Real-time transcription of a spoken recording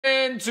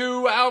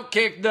To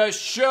Outkick the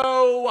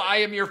Show. I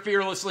am your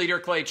fearless leader,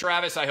 Clay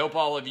Travis. I hope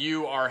all of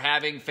you are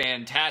having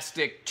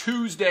fantastic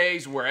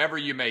Tuesdays wherever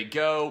you may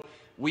go.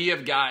 We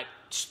have got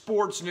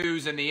sports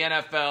news in the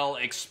NFL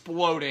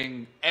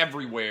exploding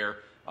everywhere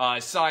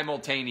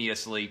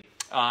simultaneously.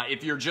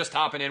 If you're just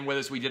hopping in with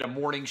us, we did a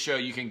morning show.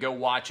 You can go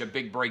watch a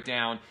big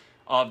breakdown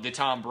of the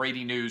Tom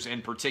Brady news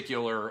in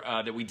particular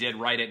that we did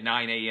right at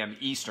 9 a.m.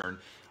 Eastern.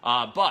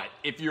 But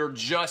if you're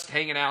just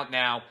hanging out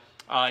now,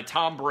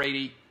 Tom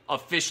Brady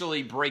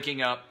officially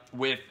breaking up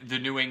with the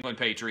New England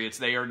Patriots.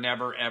 They are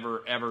never,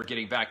 ever, ever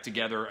getting back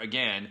together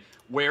again.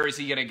 Where is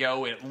he going to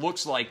go? It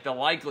looks like the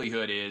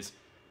likelihood is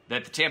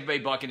that the Tampa Bay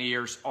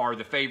Buccaneers are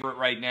the favorite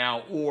right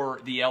now,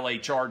 or the LA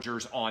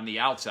Chargers on the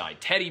outside.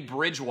 Teddy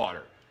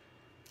Bridgewater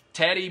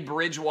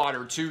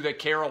to the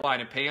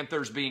Carolina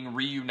Panthers, being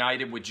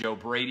reunited with Joe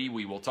Brady.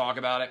 We will talk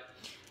about it.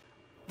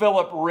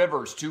 Phillip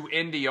Rivers to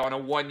Indy on a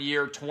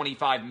one-year,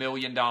 $25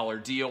 million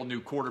deal.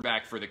 New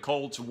quarterback for the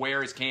Colts.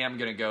 Where is Cam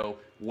going to go?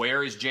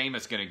 Where is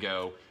Jameis going to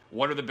go?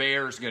 What are the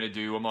Bears going to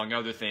do, among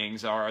other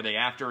things? Are they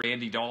after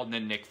Andy Dalton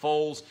and Nick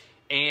Foles?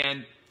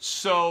 And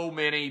so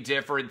many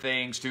different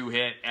things to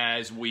hit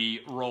as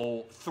we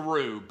roll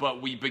through.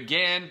 But we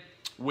begin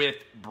with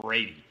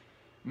Brady.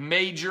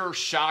 Major,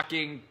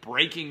 shocking,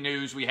 breaking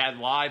news we had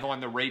live on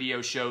the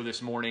radio show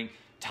this morning.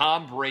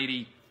 Tom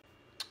Brady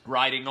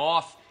riding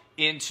off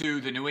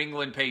into the New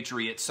England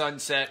Patriots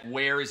sunset.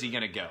 Where is he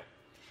going to go?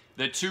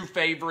 The two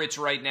favorites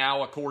right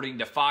now, according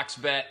to Fox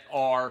Bet,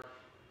 are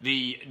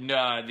the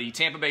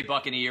Tampa Bay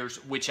Buccaneers,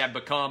 which have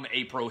become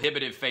a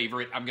prohibitive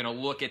favorite. I'm going to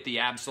look at the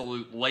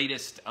absolute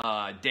latest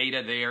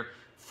data there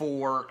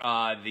for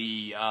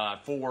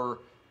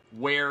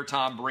where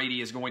Tom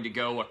Brady is going to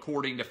go,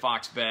 according to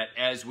Fox Bet,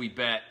 as we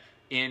bet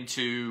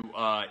into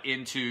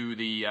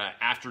the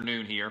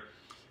afternoon here.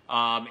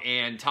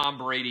 And Tom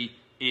Brady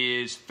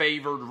is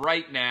favored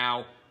right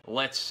now.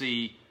 Let's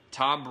see.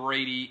 Tom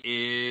Brady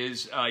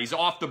is he's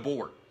off the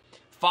board.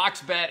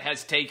 Fox Bet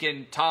has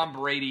taken Tom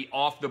Brady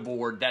off the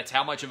board. That's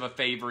how much of a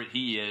favorite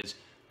he is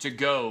to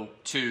go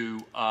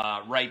to,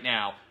 right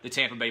now, the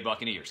Tampa Bay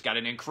Buccaneers. Got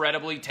an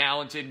incredibly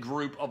talented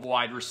group of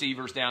wide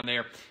receivers down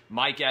there.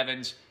 Mike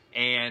Evans,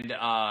 and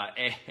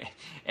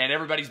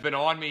everybody's been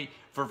on me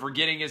for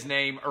forgetting his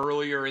name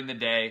earlier in the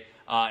day.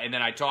 And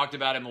then I talked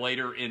about him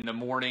later in the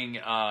morning.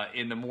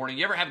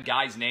 You ever have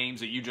guys' names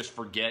that you just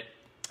forget,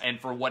 and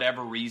for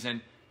whatever reason,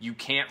 you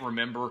can't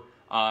remember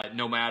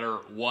no matter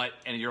what,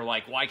 and you're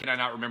like, why can I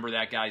not remember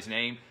that guy's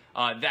name?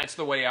 That's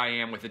the way I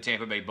am with the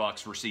Tampa Bay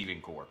Bucs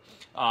receiving corps.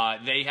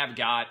 They have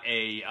got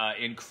a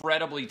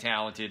incredibly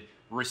talented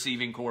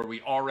receiving corps.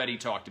 We already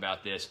talked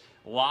about this.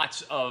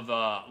 Lots of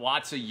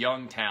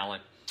young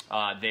talent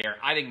there.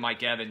 I think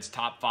Mike Evans,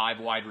 top 5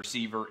 wide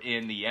receiver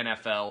in the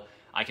NFL.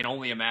 I can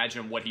only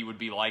imagine what he would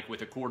be like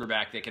with a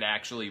quarterback that could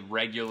actually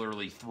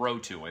regularly throw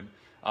to him.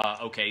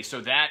 Okay,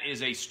 so that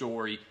is a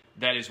story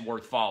that is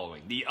worth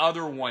following. The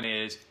other one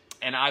is,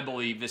 and I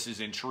believe this is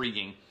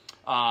intriguing,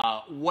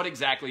 what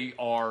exactly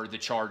are the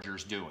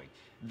Chargers doing?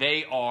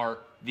 They are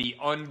the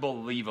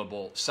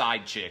unbelievable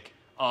side chick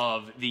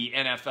of the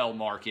NFL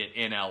market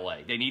in LA.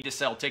 They need to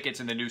sell tickets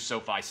in the new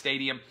SoFi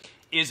Stadium.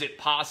 Is it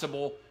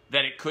possible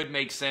that it could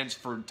make sense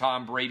for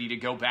Tom Brady to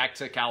go back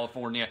to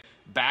California,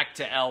 back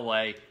to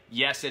LA?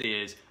 Yes, it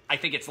is. I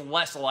think it's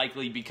less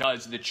likely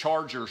because the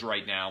Chargers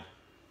right now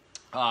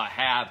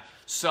have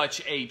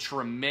such a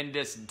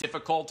tremendous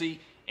difficulty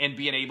in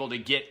being able to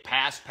get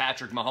past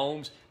Patrick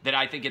Mahomes that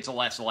I think it's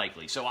less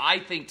likely. So I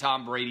think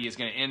Tom Brady is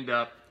going to end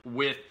up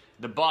with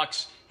the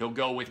Bucs. He'll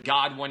go with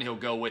Godwin. He'll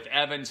go with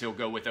Evans. He'll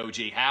go with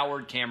O.J.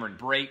 Howard. Cameron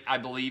Brate, I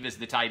believe, is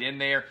the tight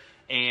end there.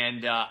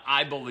 And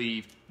I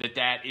believe that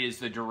that is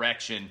the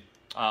direction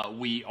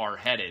we are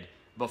headed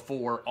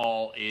before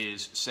all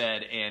is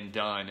said and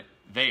done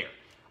there.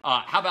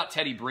 How about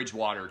Teddy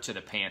Bridgewater to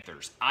the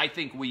Panthers? I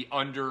think we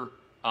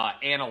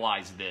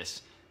analyze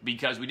this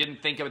because we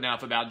didn't think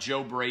enough about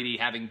Joe Brady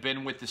having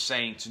been with the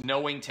Saints,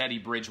 knowing Teddy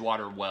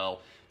Bridgewater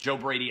well. Joe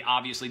Brady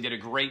obviously did a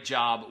great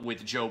job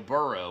with Joe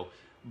Burrow,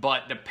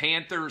 but the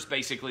Panthers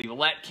basically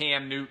let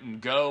Cam Newton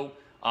go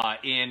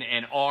in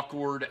an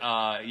awkward,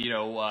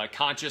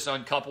 conscious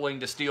uncoupling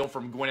to steal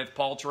from Gwyneth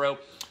Paltrow.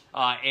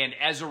 And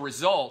as a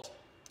result,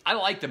 I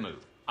like the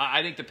move.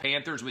 I think the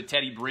Panthers with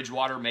Teddy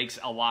Bridgewater makes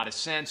a lot of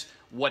sense.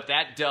 What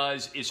that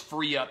does is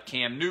free up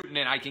Cam Newton,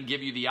 and I can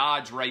give you the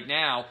odds right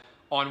now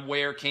on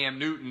where Cam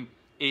Newton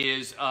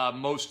is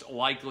most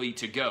likely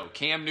to go.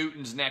 Cam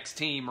Newton's next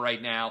team right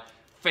now,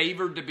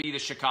 favored to be the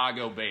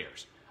Chicago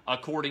Bears,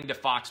 according to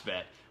Fox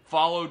Bet,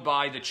 followed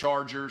by the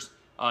Chargers,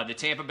 the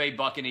Tampa Bay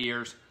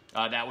Buccaneers.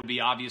 That would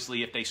be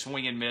obviously if they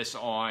swing and miss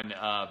on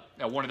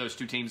one of those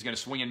two teams going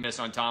to swing and miss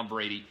on Tom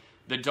Brady.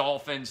 The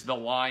Dolphins, the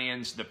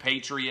Lions, the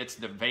Patriots,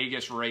 the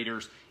Vegas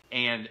Raiders,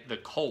 and the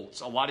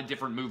Colts. A lot of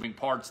different moving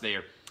parts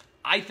there.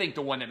 I think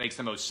the one that makes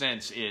the most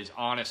sense is,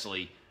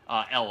 honestly,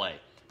 L.A.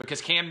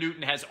 Because Cam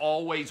Newton has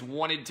always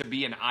wanted to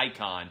be an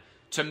icon.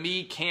 To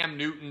me, Cam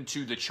Newton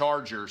to the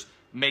Chargers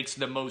makes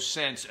the most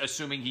sense,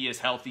 assuming he is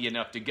healthy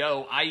enough to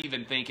go. I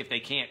even think if they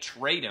can't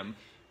trade him,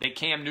 that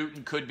Cam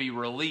Newton could be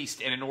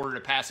released, and in order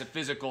to pass a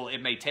physical, it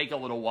may take a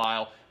little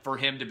while for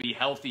him to be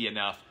healthy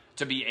enough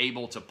to be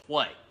able to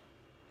play.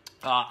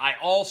 I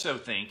also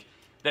think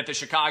that the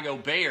Chicago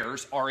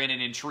Bears are in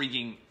an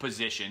intriguing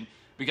position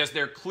because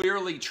they're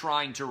clearly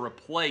trying to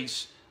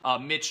replace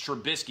Mitch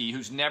Trubisky,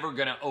 who's never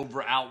going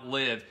to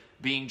outlive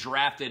being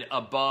drafted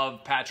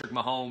above Patrick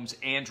Mahomes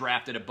and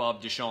drafted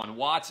above Deshaun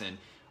Watson.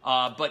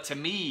 But to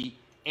me,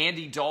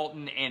 Andy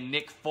Dalton and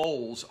Nick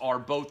Foles are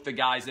both the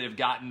guys that have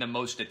gotten the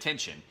most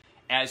attention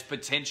as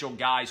potential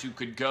guys who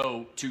could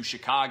go to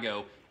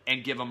Chicago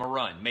and give them a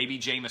run. Maybe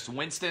Jameis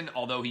Winston,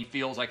 although he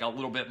feels like a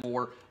little bit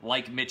more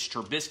like Mitch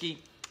Trubisky.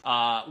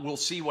 We'll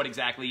see what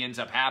exactly ends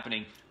up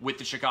happening with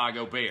the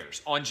Chicago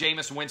Bears. On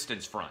Jameis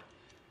Winston's front,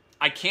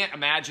 I can't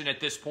imagine at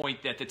this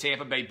point that the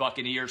Tampa Bay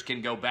Buccaneers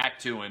can go back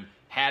to him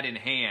hat in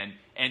hand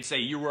and say,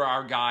 you were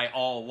our guy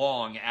all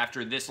along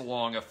after this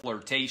long a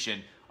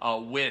flirtation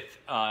with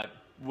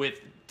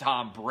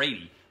Tom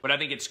Brady. But I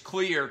think it's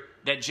clear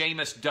that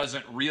Jameis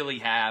doesn't really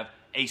have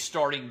a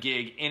starting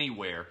gig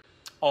anywhere.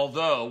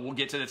 Although, we'll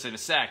get to this in a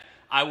sec,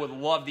 I would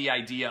love the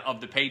idea of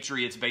the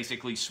Patriots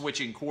basically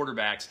switching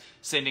quarterbacks,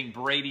 sending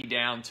Brady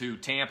down to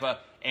Tampa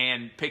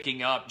and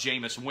picking up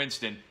Jameis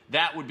Winston.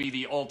 That would be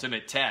the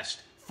ultimate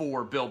test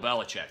for Bill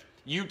Belichick.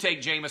 You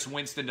take Jameis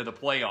Winston to the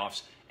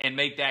playoffs and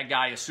make that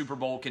guy a Super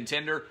Bowl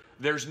contender,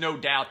 there's no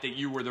doubt that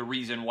you were the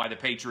reason why the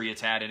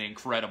Patriots had an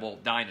incredible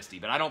dynasty.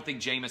 But I don't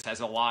think Jameis has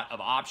a lot of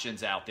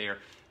options out there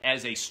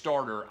as a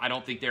starter. I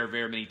don't think there are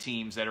very many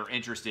teams that are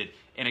interested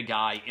in a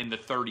guy in the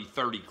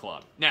 30-30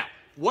 club. Now,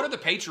 what are the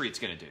Patriots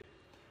going to do?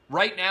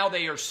 Right now,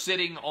 they are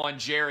sitting on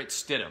Jarrett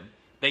Stidham.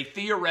 They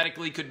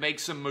theoretically could make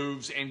some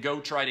moves and go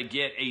try to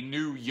get a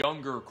new,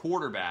 younger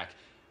quarterback.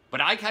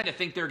 But I kind of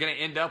think they're going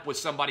to end up with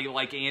somebody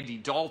like Andy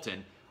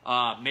Dalton.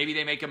 Maybe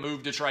they make a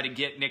move to try to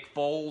get Nick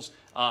Foles.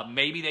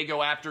 Maybe they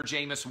go after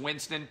Jameis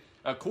Winston.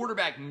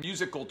 Quarterback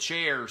musical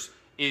chairs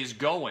is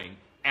going,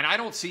 and I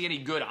don't see any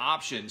good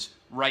options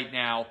right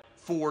now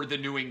for the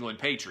New England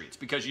Patriots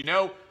because you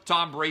know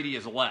Tom Brady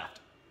is left.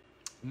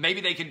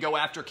 Maybe they could go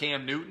after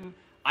Cam Newton.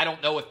 I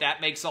don't know if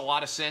that makes a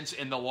lot of sense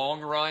in the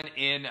long run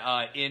in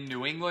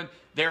New England.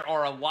 There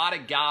are a lot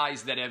of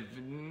guys that have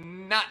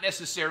not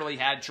necessarily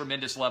had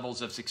tremendous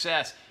levels of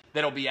success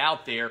that'll be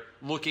out there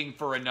looking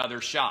for another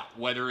shot,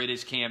 whether it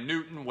is Cam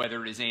Newton,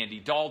 whether it is Andy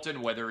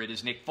Dalton, whether it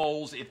is Nick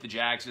Foles, if the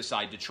Jags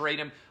decide to trade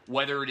him,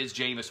 whether it is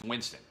Jameis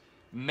Winston.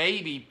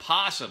 Maybe,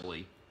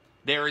 possibly,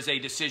 there is a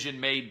decision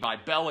made by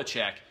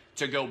Belichick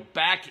to go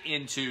back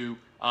into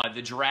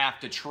the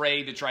draft to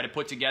trade, to try to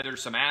put together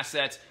some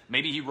assets.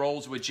 Maybe he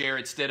rolls with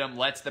Jarrett Stidham,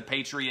 lets the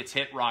Patriots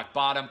hit rock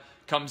bottom,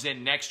 comes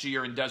in next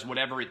year and does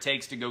whatever it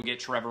takes to go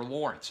get Trevor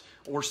Lawrence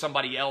or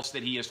somebody else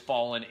that he has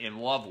fallen in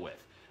love with.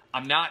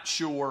 I'm not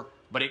sure,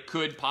 but it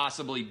could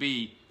possibly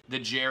be the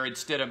Jarrett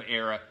Stidham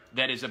era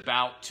that is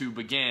about to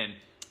begin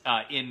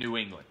in New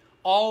England.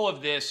 All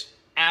of this,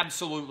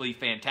 absolutely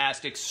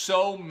fantastic.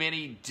 So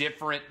many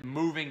different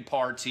moving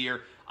parts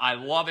here. I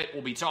love it.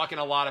 We'll be talking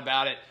a lot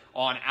about it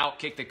on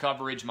Outkick the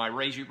Coverage, my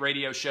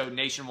radio show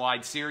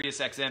nationwide, Sirius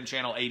XM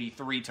Channel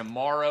 83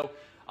 tomorrow.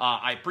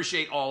 I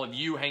appreciate all of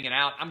you hanging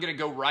out. I'm going to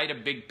go write a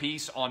big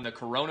piece on the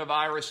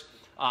coronavirus.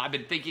 I've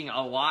been thinking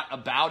a lot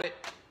about it.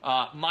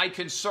 My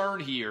concern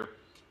here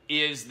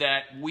is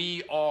that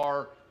we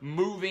are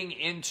moving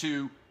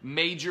into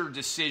major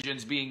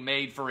decisions being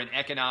made for an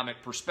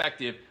economic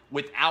perspective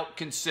without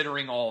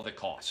considering all the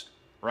cost,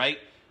 right?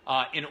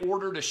 In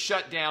order to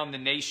shut down the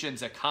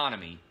nation's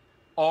economy,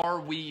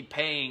 are we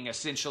paying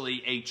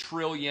essentially a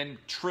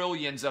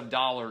trillions of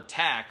dollar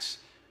tax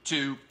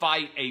to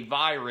fight a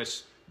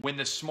virus when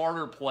the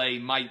smarter play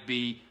might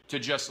be to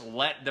just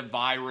let the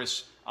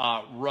virus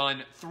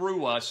run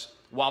through us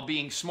while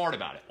being smart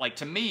about it? Like,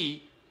 to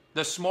me,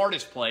 the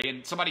smartest play,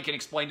 and somebody can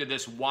explain to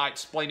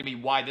me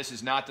why this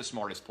is not the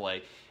smartest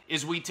play,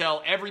 is we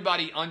tell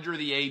everybody under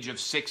the age of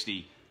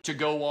 60 to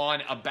go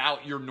on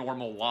about your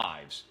normal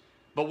lives.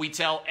 But we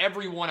tell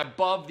everyone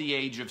above the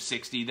age of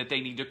 60 that they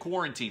need to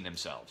quarantine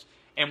themselves.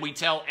 And we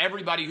tell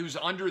everybody who's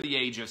under the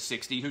age of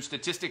 60, who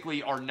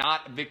statistically are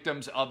not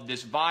victims of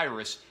this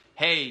virus,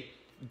 hey,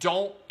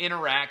 don't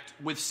interact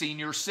with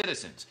senior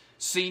citizens.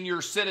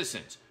 Senior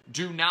citizens,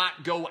 do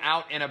not go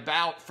out and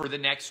about for the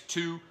next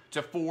 2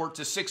 to 4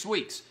 to 6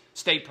 weeks.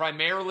 Stay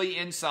primarily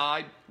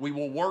inside. We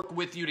will work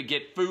with you to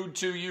get food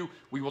to you.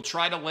 We will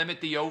try to limit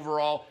the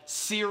overall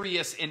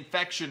serious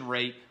infection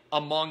rate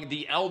among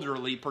the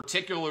elderly.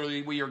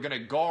 Particularly, we are going to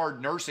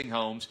guard nursing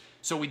homes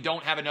so we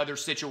don't have another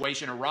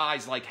situation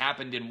arise like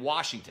happened in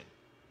Washington.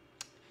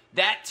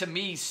 That, to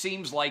me,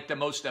 seems like the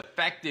most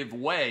effective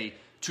way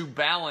to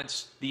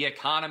balance the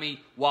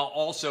economy while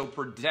also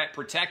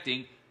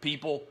protecting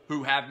people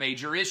who have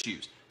major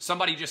issues.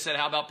 Somebody just said,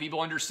 how about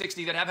people under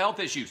 60 that have health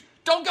issues?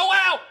 Don't go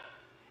out!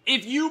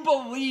 If you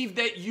believe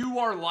that you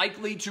are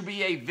likely to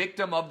be a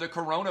victim of the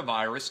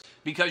coronavirus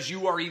because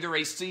you are either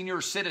a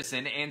senior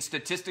citizen and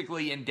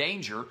statistically in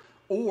danger,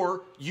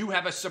 or you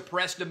have a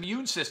suppressed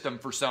immune system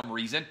for some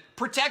reason,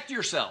 protect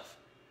yourself.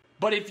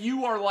 But if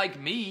you are like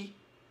me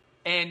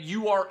and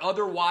you are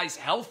otherwise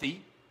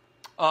healthy,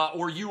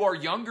 or you are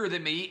younger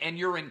than me and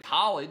you're in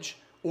college,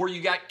 or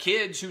you got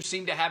kids who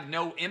seem to have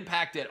no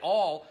impact at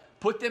all,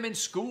 put them in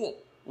school.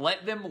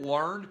 Let them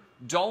learn.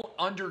 Don't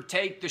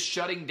undertake the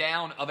shutting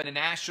down of a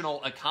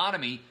national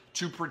economy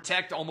to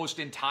protect almost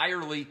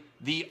entirely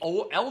the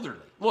elderly.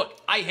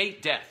 Look, I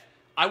hate death.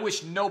 I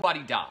wish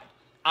nobody died.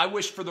 I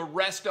wish for the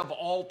rest of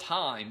all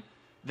time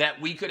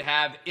that we could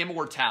have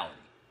immortality.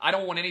 I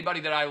don't want anybody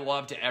that I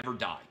love to ever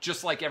die,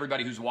 just like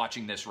everybody who's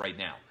watching this right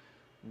now.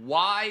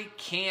 Why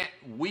can't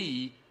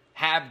we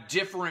have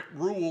different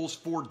rules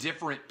for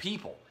different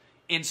people?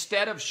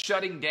 Instead of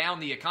shutting down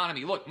the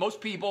economy, look,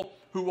 most people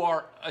who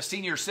are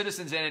senior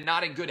citizens and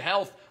not in good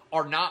health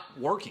are not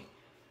working.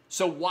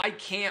 So why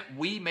can't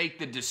we make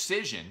the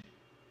decision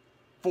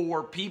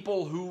for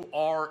people who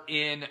are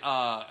in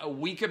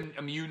weak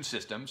immune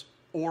systems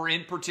or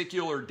in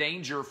particular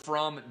danger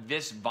from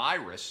this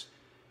virus?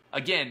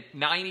 Again,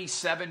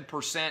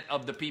 97%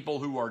 of the people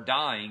who are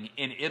dying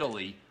in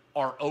Italy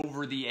are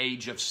over the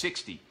age of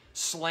 60,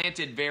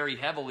 slanted very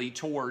heavily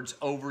towards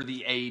over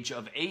the age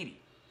of 80.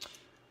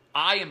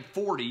 I am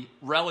 40,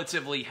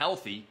 relatively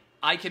healthy.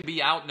 I can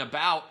be out and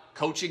about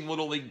coaching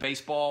Little League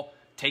Baseball,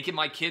 taking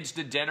my kids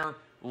to dinner,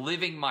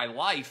 living my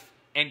life,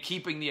 and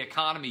keeping the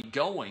economy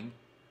going.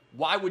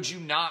 Why would you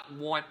not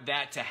want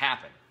that to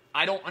happen?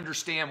 I don't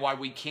understand why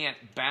we can't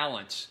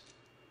balance,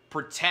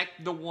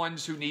 protect the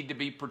ones who need to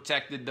be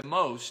protected the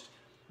most.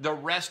 The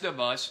rest of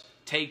us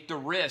take the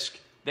risk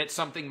that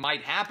something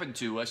might happen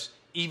to us,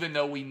 even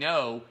though we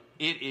know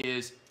it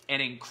is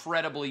an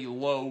incredibly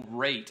low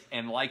rate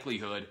and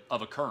likelihood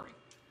of occurring.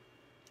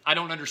 I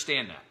don't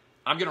understand that.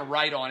 I'm going to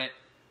write on it.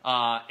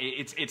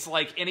 It's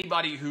like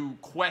anybody who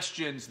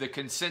questions the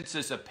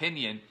consensus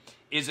opinion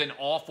is an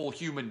awful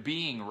human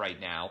being right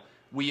now.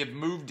 We have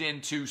moved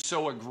into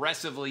so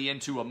aggressively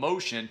into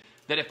emotion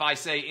that if I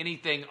say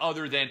anything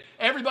other than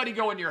everybody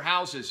go in your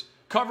houses,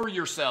 cover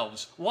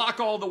yourselves, lock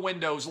all the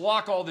windows,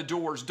 lock all the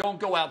doors, don't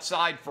go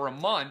outside for a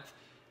month,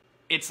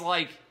 it's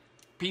like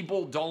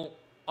people don't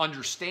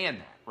understand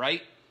that,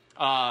 right?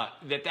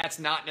 That's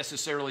not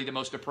necessarily the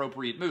most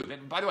appropriate move.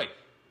 And by the way,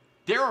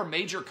 there are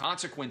major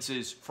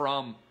consequences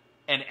from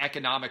an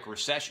economic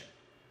recession.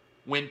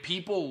 When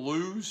people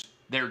lose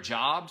their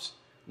jobs,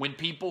 when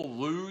people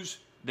lose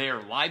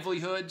their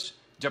livelihoods,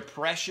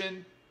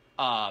 depression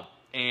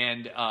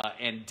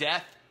and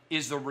death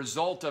is the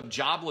result of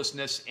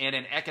joblessness and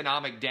an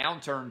economic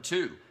downturn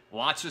too.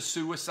 Lots of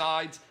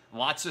suicides,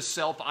 lots of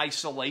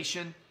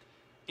self-isolation.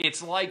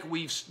 It's like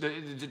we've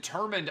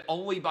determined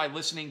only by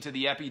listening to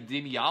the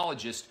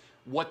epidemiologist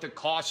what the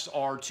costs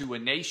are to a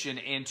nation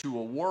and to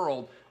a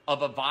world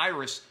of a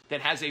virus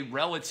that has a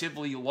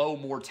relatively low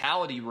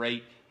mortality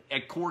rate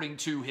according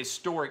to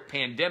historic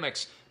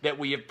pandemics that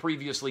we have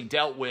previously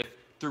dealt with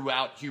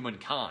throughout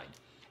humankind.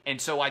 And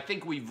so I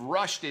think we've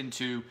rushed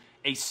into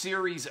a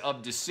series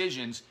of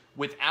decisions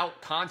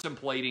without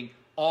contemplating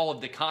all of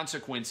the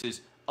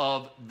consequences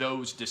of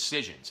those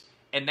decisions.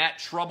 And that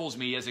troubles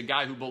me as a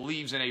guy who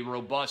believes in a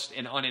robust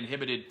and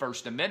uninhibited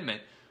First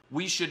Amendment.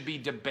 We should be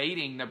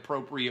debating the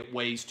appropriate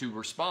ways to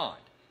respond.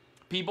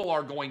 People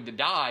are going to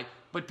die,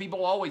 but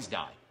people always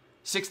die.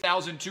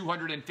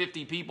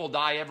 6,250 people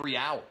die every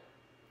hour.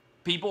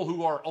 People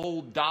who are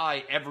old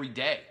die every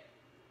day.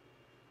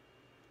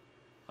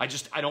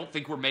 I don't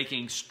think we're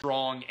making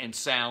strong and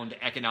sound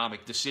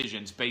economic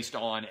decisions based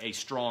on a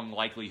strong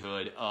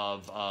likelihood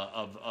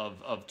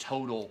of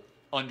total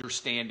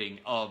understanding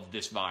of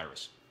this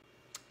virus.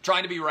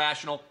 Trying to be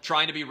rational,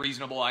 trying to be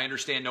reasonable. I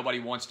understand nobody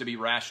wants to be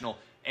rational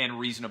and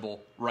reasonable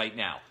right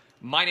now.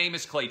 My name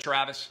is Clay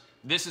Travis.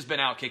 This has been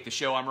Outkick the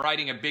Show. I'm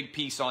writing a big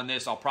piece on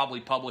this. I'll probably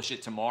publish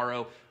it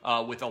tomorrow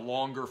with a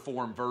longer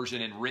form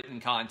version and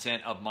written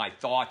content of my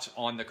thoughts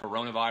on the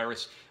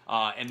coronavirus.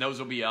 And those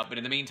will be up. But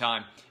in the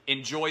meantime,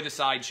 enjoy the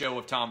sideshow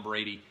of Tom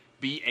Brady.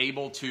 Be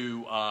able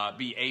to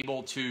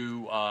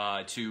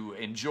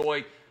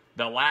enjoy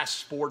the last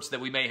sports that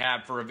we may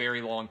have for a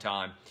very long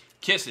time.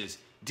 Kisses.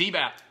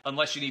 DBAP,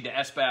 unless you need to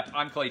SBAP.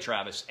 I'm Clay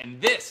Travis,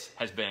 and this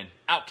has been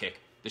Outkick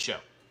the Show.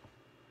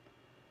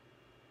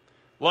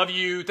 Love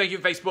you. Thank you,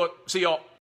 Facebook. See y'all.